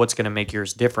shelf. So what's going to make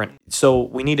yours different? So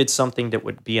we needed something that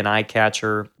would be an eye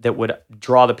catcher that would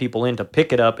draw the people in to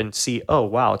pick it up and see, oh,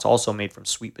 wow, it's also made from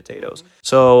sweet potatoes.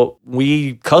 So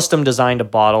we custom designed a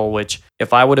bottle, which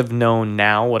if I would have known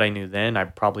now what I knew then, I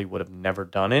probably would have never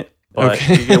done it. But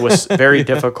it was a very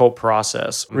difficult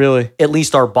process. Really? At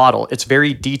least our bottle. It's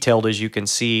very detailed, as you can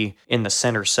see in the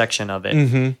center section of it.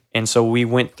 Mm-hmm. And so we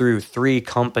went through 3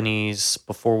 companies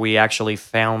before we actually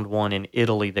found one in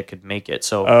Italy that could make it.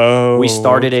 So we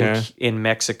started in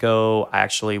Mexico. I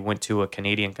actually went to a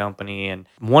Canadian company. And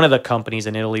one of the companies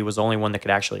in Italy was the only one that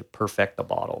could actually perfect the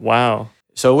bottle. Wow.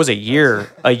 So it was a year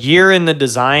in the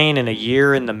design and a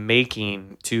year in the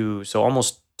making so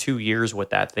almost 2 years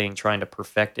with that thing trying to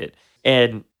perfect it.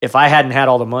 And if I hadn't had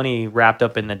all the money wrapped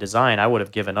up in the design, I would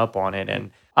have given up on it.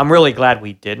 And I'm really glad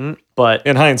we didn't. But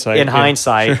in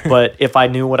hindsight, sure. But if I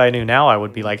knew what I knew now, I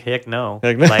would be like, heck no.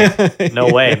 Like,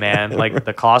 no way, man. Like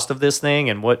the cost of this thing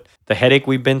and what the headache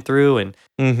we've been through. And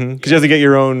because you have to get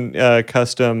your own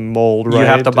custom mold, right? You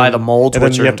have to buy the molds. And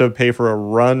then you have to pay for a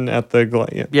run at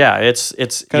the Yeah, it's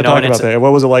kind of talk about that.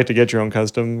 What was it like to get your own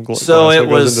custom glass? So it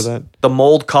was, the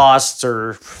mold costs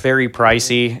are very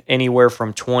pricey, anywhere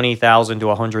from $20,000 to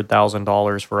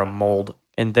 $100,000 for a mold.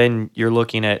 And then you're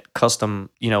looking at custom,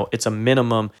 it's a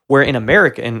minimum, where in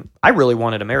America, and I really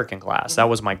wanted American glass. That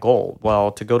was my goal.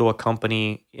 Well, to go to a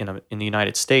company in the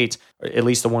United States, or at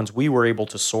least the ones we were able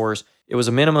to source, it was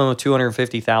a minimum of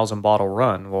 250,000 bottle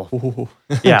run. Well,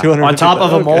 yeah, on top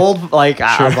of a mold, sure.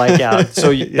 I'm like, yeah.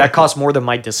 So that costs more than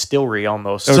my distillery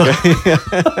almost. Okay.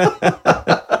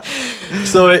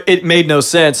 So it made no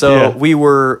sense. So we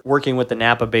were working with the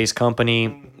Napa-based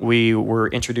company. We were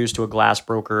introduced to a glass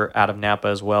broker out of Napa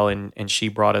as well, and she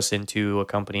brought us into a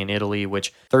company in Italy,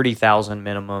 which 30,000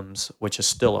 minimums, which is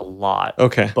still a lot.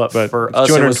 Okay, but for us,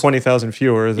 220,000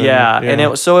 fewer. Than, and it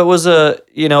was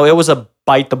a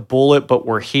bite the bullet, but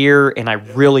we're here, and I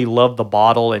really love the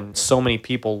bottle, and so many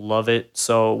people love it.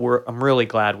 So I'm really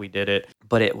glad we did it.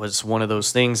 But it was one of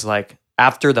those things like,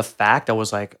 after the fact, I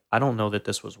was like, I don't know that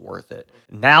this was worth it.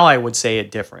 Now I would say it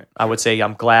different. I would say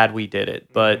I'm glad we did it.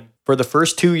 But for the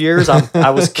first 2 years, I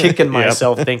was kicking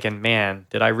myself thinking, man,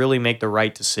 did I really make the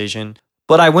right decision?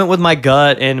 But I went with my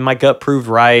gut, and my gut proved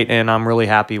right, and I'm really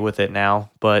happy with it now.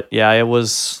 But yeah,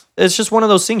 it's just one of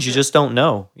those things you just don't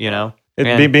know,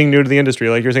 Being new to the industry,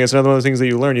 like you're saying, it's another one of those things that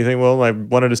you learn. You think, well, I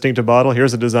want a distinctive bottle.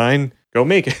 Here's a design. Go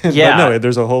make it. Yeah. But no,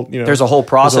 there's a whole, there's a whole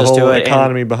process to it.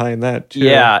 Economy and, behind that too.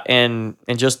 Yeah, and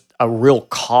just a real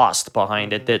cost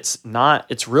behind it.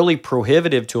 It's really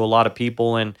prohibitive to a lot of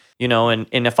people. And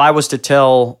and if I was to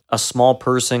tell a small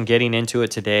person getting into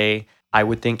it today, I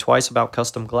would think twice about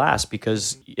custom glass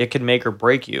because it could make or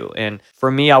break you. And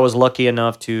for me, I was lucky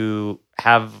enough to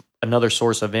have another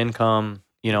source of income,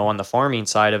 on the farming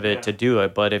side of it to do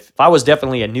it. But if I was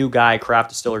definitely a new guy, craft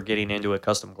distiller getting into it,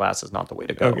 custom glass is not the way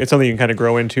to go. Okay, it's something you can kind of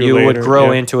grow into later. You would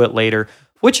grow into it later,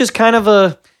 which is kind of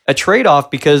a trade-off,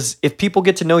 because if people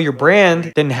get to know your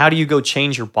brand, then how do you go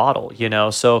change your bottle,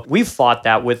 So we've fought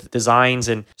that with designs.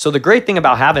 And so the great thing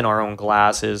about having our own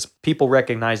glass is people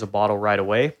recognize a bottle right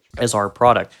away as our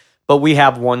product. But we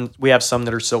have some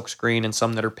that are silk screen and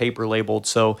some that are paper labeled.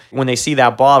 So when they see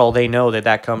that bottle, they know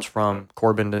that comes from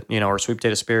Corbin, or Sweet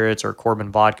Potato Spirits or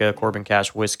Corbin Vodka, Corbin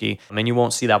Cash Whiskey. And you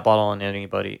won't see that bottle on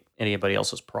anybody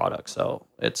else's product. So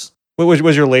it's...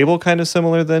 Was your label kind of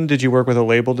similar then? Did you work with a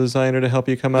label designer to help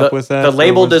you come up with that? The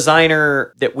label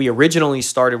designer that we originally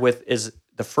started with is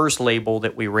the first label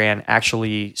that we ran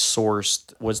actually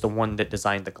sourced was the one that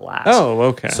designed the glass. Oh,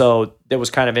 okay. So that was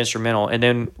kind of instrumental. And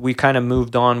then we kind of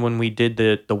moved on when we did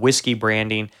the whiskey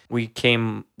branding. We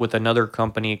came with another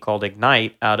company called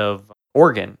Ignite out of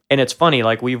Oregon. And it's funny,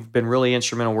 like we've been really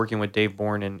instrumental working with Dave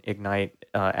Bourne and Ignite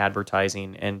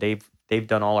advertising, and they've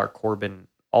done all our Corbin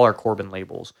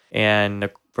labels, and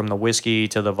from the whiskey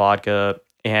to the vodka.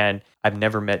 And I've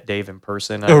never met Dave in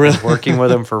person. I've been working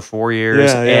with him for 4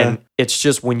 years. And it's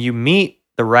just when you meet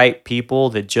the right people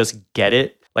that just get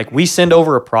it, like we send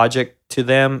over a project to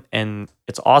them and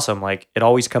it's awesome. Like it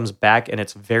always comes back and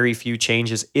it's very few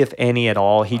changes, if any at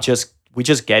all. We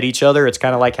just get each other. It's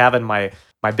kind of like having my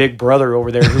big brother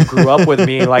over there who grew up with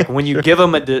me. Like when you give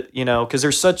him because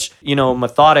there's such,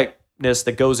 methodic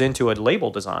that goes into a label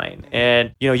design,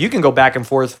 and you can go back and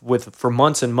forth for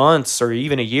months and months or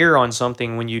even a year on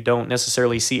something when you don't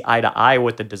necessarily see eye to eye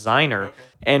with the designer.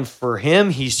 And for him,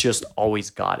 he's just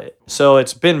always got it. So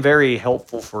it's been very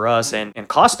helpful for us and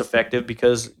cost effective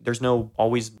because there's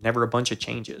never a bunch of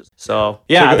changes. So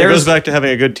yeah, it goes back to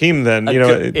having a good team then,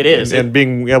 it is. And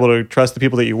being able to trust the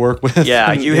people that you work with.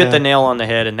 Yeah, you hit the nail on the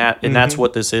head, and that's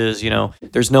what this is.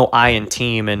 There's no I in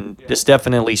team, and this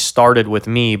definitely started with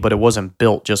me, but it wasn't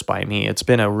built just by me. It's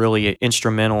been a really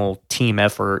instrumental team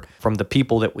effort from the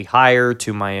people that we hire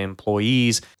to my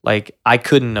employees. Like I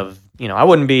couldn't have, I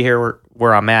wouldn't be here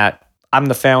where I'm at. I'm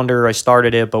the founder. I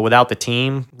started it, but without the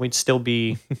team, we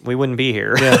wouldn't be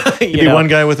here. Yeah. You'd be one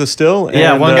guy with a still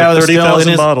and one guy with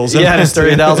 30,000 bottles. Yeah, and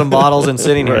 30,000 bottles and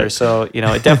sitting here. So,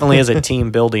 it definitely is a team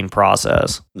building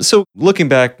process. So looking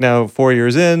back now, 4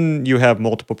 years in, you have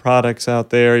multiple products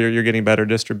out there. You're getting better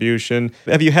distribution.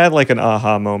 Have you had like an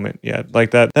aha moment yet?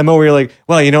 Like that moment where you're like,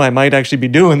 well, I might actually be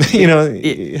doing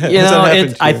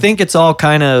that. I think it's all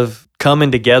kind of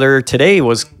coming together. Today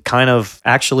was kind of,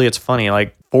 actually, it's funny,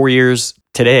 like 4 years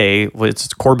today, it's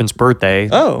Corbin's birthday.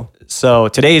 Oh. So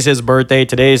today's his birthday.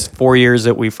 Today's 4 years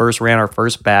that we first ran our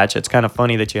first batch. It's kind of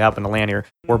funny that you happen to land here.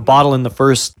 We're bottling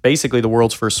basically the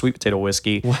world's first sweet potato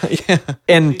whiskey. Yeah.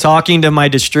 And talking to my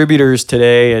distributors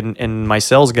today and my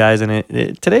sales guys, and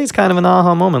today's kind of an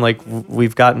aha moment. Like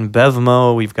we've gotten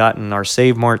Bevmo, we've gotten our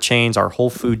Save Mart chains, our Whole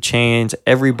Food chains.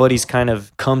 Everybody's kind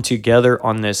of come together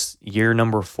on this year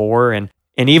number 4. And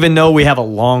even though we have a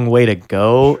long way to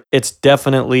go, it's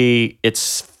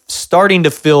starting to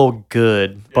feel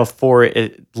good before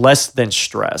it, less than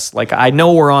stress. Like I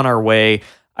know we're on our way.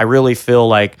 I really feel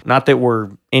like, not that we're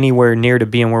anywhere near to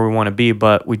being where we want to be,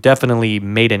 but we definitely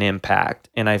made an impact.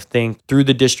 And I think through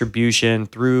the distribution,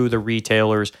 through the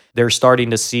retailers, they're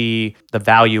starting to see the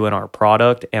value in our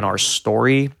product and our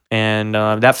story. And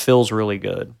that feels really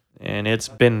good. And it's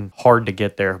been hard to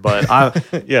get there, but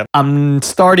I'm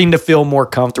starting to feel more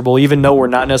comfortable, even though we're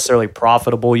not necessarily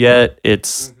profitable yet.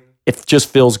 It just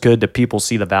feels good that people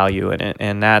see the value in it.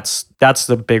 And that's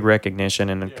the big recognition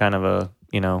and kind of a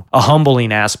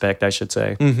humbling aspect, I should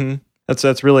say. Mm-hmm.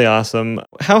 That's really awesome.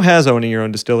 How has owning your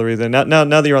own distillery then, now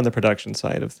that you're on the production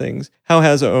side of things, how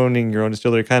has owning your own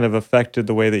distillery kind of affected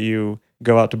the way that you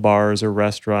go out to bars or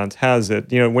restaurants? Has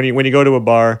it, when you go to a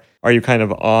bar, are you kind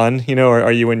of on, or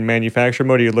are you in manufacturer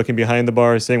mode? Are you looking behind the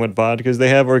bar, seeing what vodkas they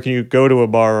have, or can you go to a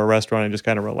bar or a restaurant and just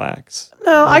kind of relax?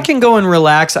 No, I can go and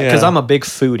relax because I'm a big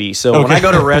foodie. So when I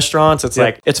go to restaurants, it's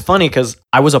like, it's funny because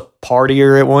I was a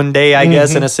partier at one day, I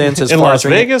guess, in a sense. As in far Las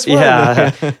as Vegas? Yeah.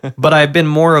 But I've been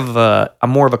I'm more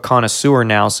of a connoisseur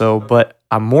now. But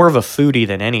I'm more of a foodie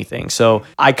than anything. So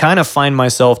I kind of find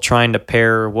myself trying to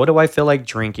pair, what do I feel like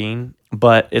drinking?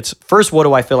 But it's first, what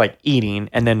do I feel like eating?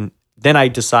 And then I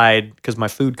decide, because my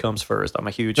food comes first. I'm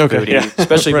a huge foodie,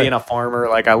 especially being a farmer.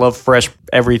 Like I love fresh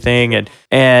everything,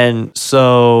 and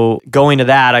so going to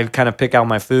that, I kind of pick out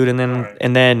my food, and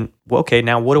then okay,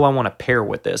 now what do I want to pair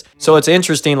with this? So it's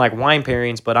interesting, like wine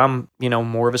pairings, but I'm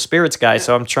more of a spirits guy,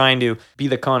 so I'm trying to be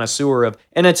the connoisseur of,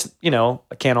 and it's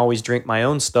I can't always drink my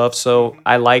own stuff, so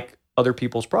I like other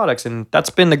people's products. And that's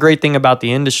been the great thing about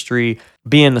the industry,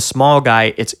 being the small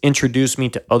guy. It's introduced me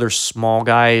to other small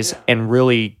guys and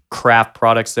really craft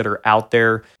products that are out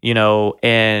there,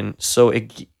 and so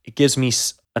it gives me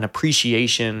an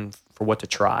appreciation for what to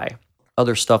try,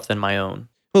 other stuff than my own.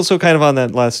 Well, so kind of on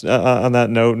that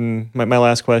note, and my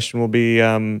last question will be,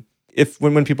 if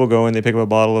when people go and they pick up a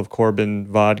bottle of Corbin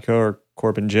vodka or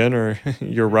Corbin gin or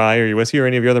your rye or your whiskey or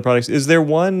any of your other products, is there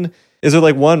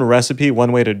like one recipe,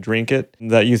 one way to drink it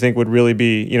that you think would really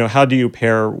be, how do you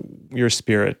pair your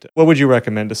spirit? What would you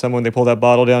recommend to someone? They pull that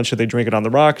bottle down, should they drink it on the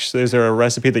rocks? Is there a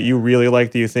recipe that you really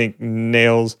like that you think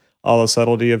nails all the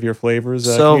subtlety of your flavors?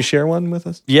 Can you share one with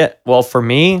us? Yeah, well, for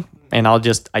me, and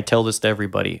I tell this to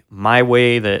everybody, my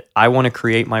way that I want to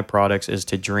create my products is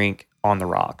to drink on the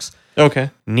rocks. Okay.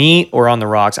 Neat or on the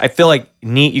rocks. I feel like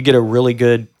neat, you get a really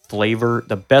good flavor.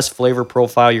 The best flavor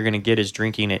profile you're going to get is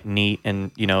drinking it neat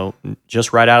and,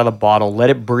 just right out of the bottle. Let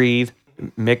it breathe,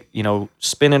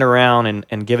 spin it around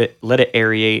and let it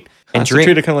aerate. And so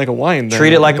treat it kind of like a wine then.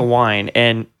 Treat it like a wine.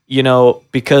 And,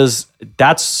 because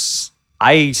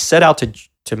I set out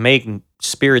to make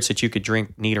spirits that you could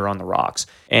drink neat or on the rocks.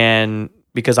 And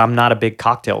because I'm not a big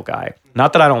cocktail guy.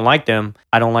 Not that I don't like them.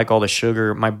 I don't like all the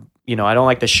sugar. I don't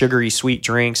like the sugary sweet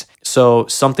drinks. So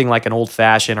something like an old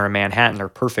fashioned or a Manhattan are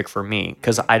perfect for me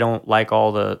because I don't like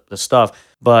all the stuff.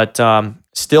 But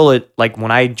still, like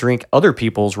when I drink other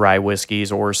people's rye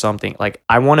whiskeys or something, like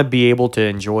I want to be able to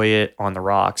enjoy it on the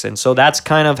rocks. And so that's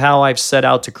kind of how I've set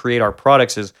out to create our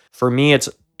products. Is for me, it's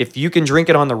if you can drink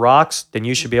it on the rocks, then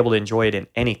you should be able to enjoy it in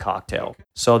any cocktail.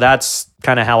 So that's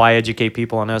kind of how I educate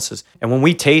people on us. And when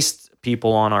we taste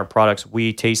people on our products,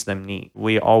 we taste them neat.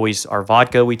 Our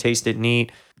vodka, we taste it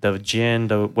neat. The gin,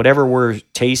 whatever we're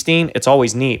tasting, it's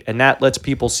always neat. And that lets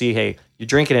people see, hey, you're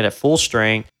drinking it at full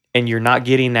strength and you're not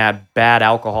getting that bad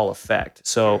alcohol effect.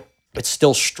 So it's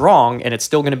still strong and it's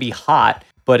still going to be hot,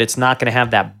 but it's not going to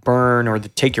have that burn or the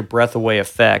take your breath away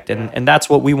effect. And that's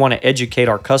what we want to educate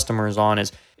our customers on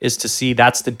is to see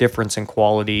that's the difference in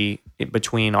quality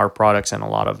between our products and a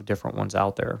lot of different ones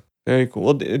out there. Very cool.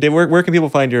 Well, Dave, where can people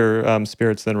find your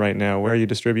spirits then right now? Where are you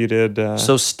distributed?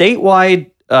 So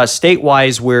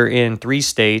statewise, we're in 3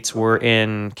 states. We're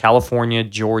in California,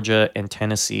 Georgia, and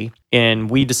Tennessee.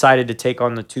 And we decided to take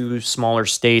on the 2 smaller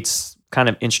states, kind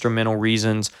of instrumental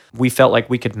reasons. We felt like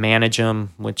we could manage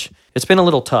them, which it's been a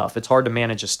little tough. It's hard to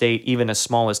manage a state, even as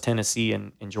small as Tennessee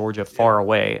and Georgia, far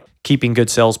away, keeping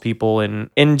good salespeople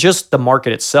and just the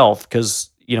market itself, because,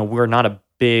 we're not a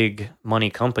big money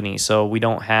company, so we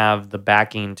don't have the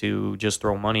backing to just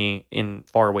throw money in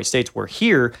faraway states. Where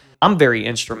here, I'm very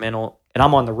instrumental and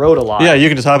I'm on the road a lot. Yeah, you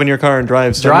can just hop in your car and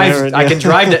drive somewhere. I can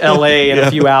drive to LA in a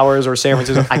few hours or San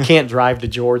Francisco. I can't drive to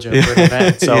Georgia for an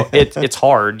event. So it's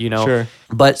hard, Sure.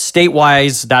 But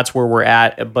state-wise, that's where we're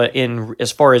at. But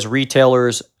as far as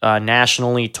retailers,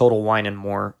 nationally, Total Wine and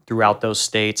More throughout those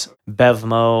states,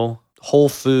 Bevmo, Whole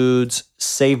Foods,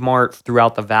 Save Mart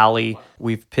throughout the valley.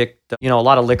 We've picked, a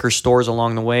lot of liquor stores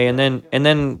along the way, and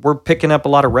then we're picking up a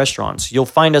lot of restaurants. You'll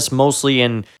find us mostly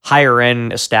in higher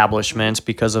end establishments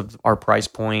because of our price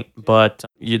point, but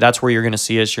that's where you're going to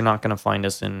see us. You're not going to find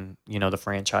us in the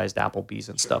franchised Applebee's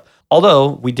and stuff. Although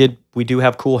we do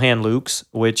have Cool Hand Luke's,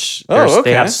 which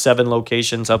they have 7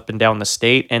 locations up and down the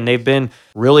state, and they've been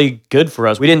really good for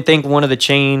us. We didn't think one of the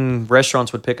chain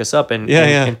restaurants would pick us up,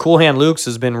 and Cool Hand Luke's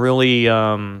has been really.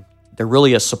 They're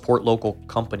really a support local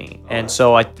company. And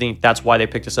so I think that's why they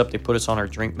picked us up. They put us on our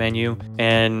drink menu.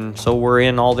 And so we're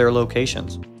in all their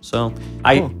locations. So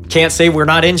I can't say we're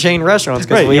not in chain restaurants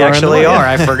because we actually are.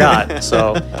 I forgot.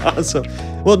 So awesome.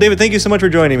 Well, David, thank you so much for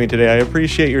joining me today. I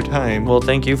appreciate your time. Well,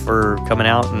 thank you for coming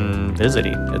out and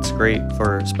visiting. It's great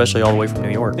especially all the way from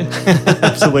New York.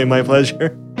 Absolutely. My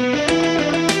pleasure.